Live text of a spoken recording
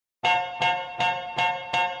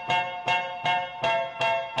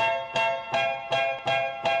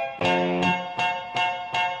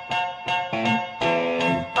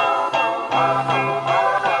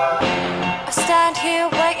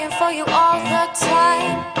the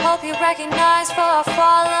time. Hope you recognize before I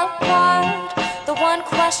fall apart. The one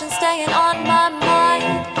question staying on my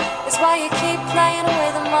mind is why you keep playing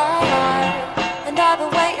with my heart. And I've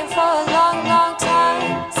been waiting for a long, long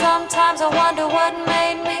time. Sometimes I wonder what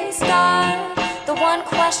made me start. The one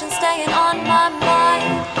question staying on my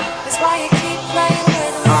mind is why you keep playing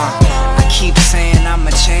with my heart. I keep saying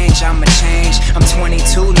I'ma change, I'ma change. I'm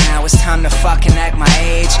 22 now, it's time to fucking act my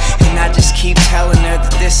age. And I just keep telling her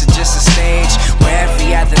that this is just a stage, where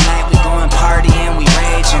every other night we go and party and we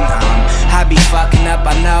rage. And I be fucking up,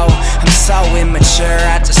 I know. I'm so immature,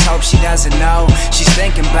 I just hope she doesn't know. She's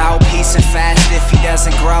thinking about peace and fast if he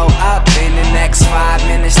doesn't grow up. In the next 5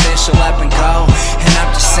 minutes then she'll up and go. And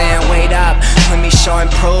I'm just saying wait up, let me show and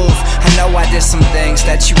prove. I know I did some things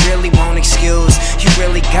that you really won't excuse. You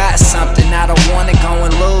really got something, I don't wanna go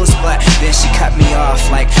and lose. But then she cut me off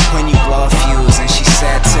like when you blow a fuse. And she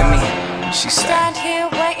said to me, she said, stand here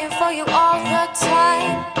waiting for you all the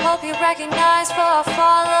time. Hope you recognize before I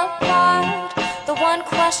fall apart. The one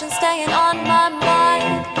question staying on my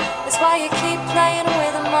mind is why you keep playing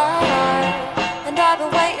with my heart. And I've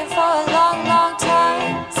been waiting for a long, long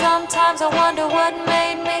time. Sometimes I wonder what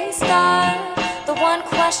made me start. The one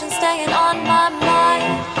question staying on my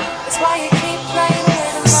mind is why you keep playing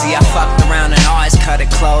with my heart. See, I fucked around and always cut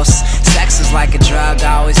it close. Sex is like a drug,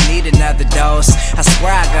 I always need another dose. I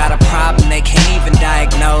swear I got a problem they can't even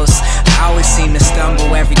diagnose. I always seem to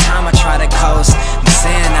stumble every time I try to coast. I'm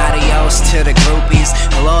saying adios to the groupies,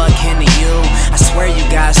 hello again to you. I swear you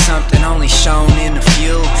got something only shown in a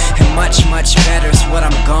few. And much, much better is what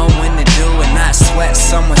I'm going to do, and not sweat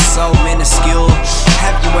someone so minuscule.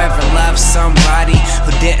 Have you ever loved somebody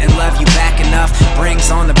who didn't love you back enough?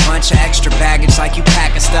 Brings on a bunch of extra baggage like you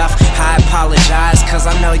packing stuff. I apologize cause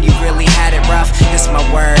I know you really had it rough. It's my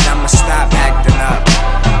word, I'ma stop acting up.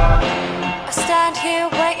 I stand here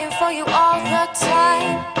waiting for you all the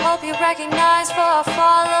time. Hope you recognize before I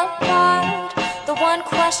fall apart. The one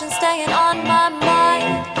question staying on my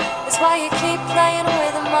mind is why you keep playing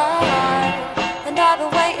with my heart. And I've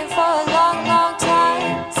been waiting for a long, long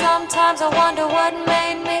time. Sometimes I wonder what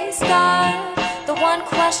made me start. The one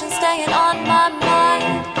question staying on my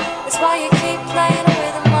mind is why you keep playing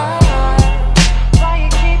with my heart.